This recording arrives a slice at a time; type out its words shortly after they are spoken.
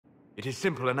It is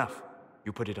simple enough.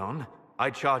 You put it on,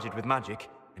 I charge it with magic,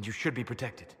 and you should be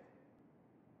protected.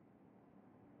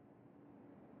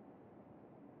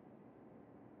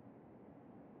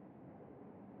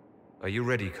 Are you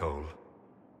ready, Cole?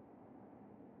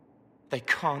 They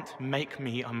can't make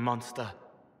me a monster.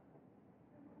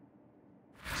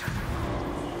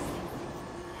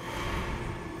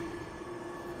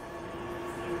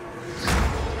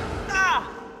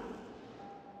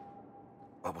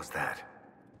 What was that?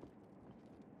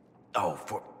 Oh,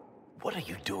 what are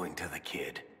you doing to the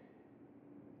kid?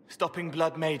 Stopping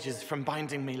blood mages from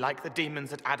binding me like the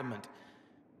demons at Adamant.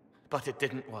 But it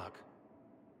didn't work.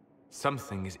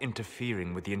 Something is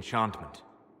interfering with the enchantment.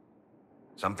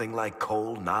 Something like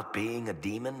Cole not being a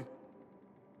demon?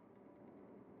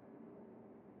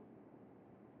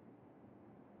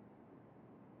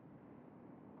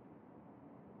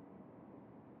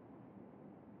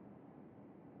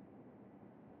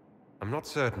 I'm not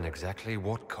certain exactly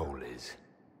what Cole is.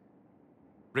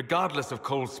 Regardless of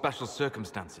Cole's special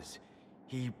circumstances,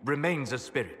 he remains a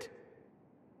spirit.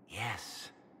 Yes,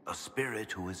 a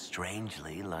spirit who is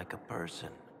strangely like a person.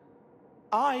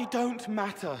 I don't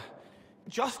matter.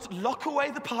 Just lock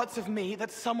away the parts of me that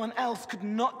someone else could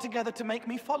knot together to make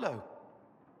me follow.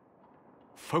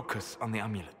 Focus on the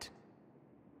amulet.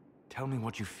 Tell me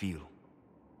what you feel.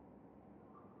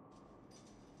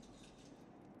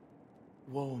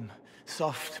 Warm,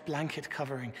 soft blanket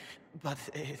covering, but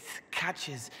it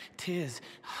catches tears.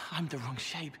 I'm the wrong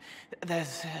shape.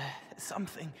 There's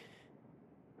something.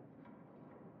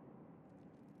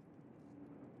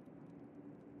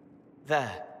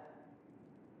 There.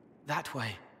 That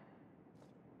way.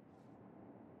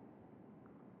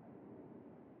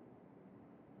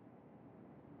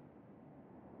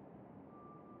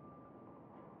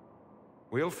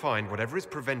 We'll find whatever is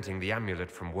preventing the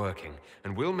amulet from working,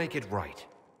 and we'll make it right.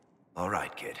 All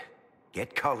right, kid.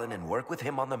 Get Cullen and work with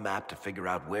him on the map to figure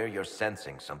out where you're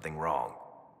sensing something wrong.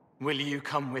 Will you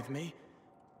come with me?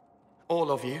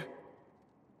 All of you?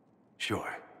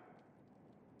 Sure.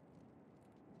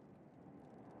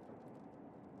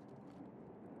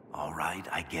 All right,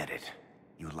 I get it.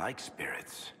 You like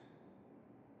spirits.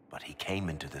 But he came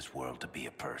into this world to be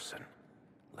a person.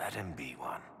 Let him be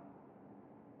one.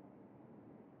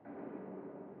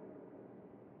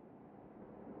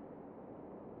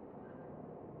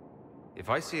 If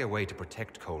I see a way to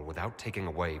protect Cole without taking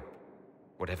away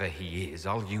whatever he is,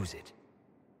 I'll use it.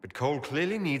 But Cole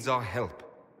clearly needs our help.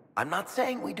 I'm not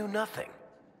saying we do nothing.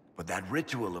 But that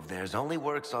ritual of theirs only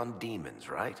works on demons,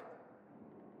 right?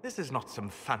 This is not some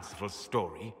fanciful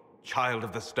story, child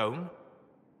of the stone.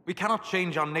 We cannot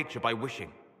change our nature by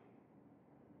wishing.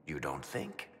 You don't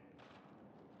think?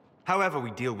 However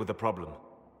we deal with the problem,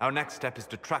 our next step is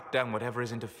to track down whatever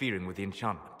is interfering with the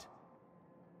enchantment.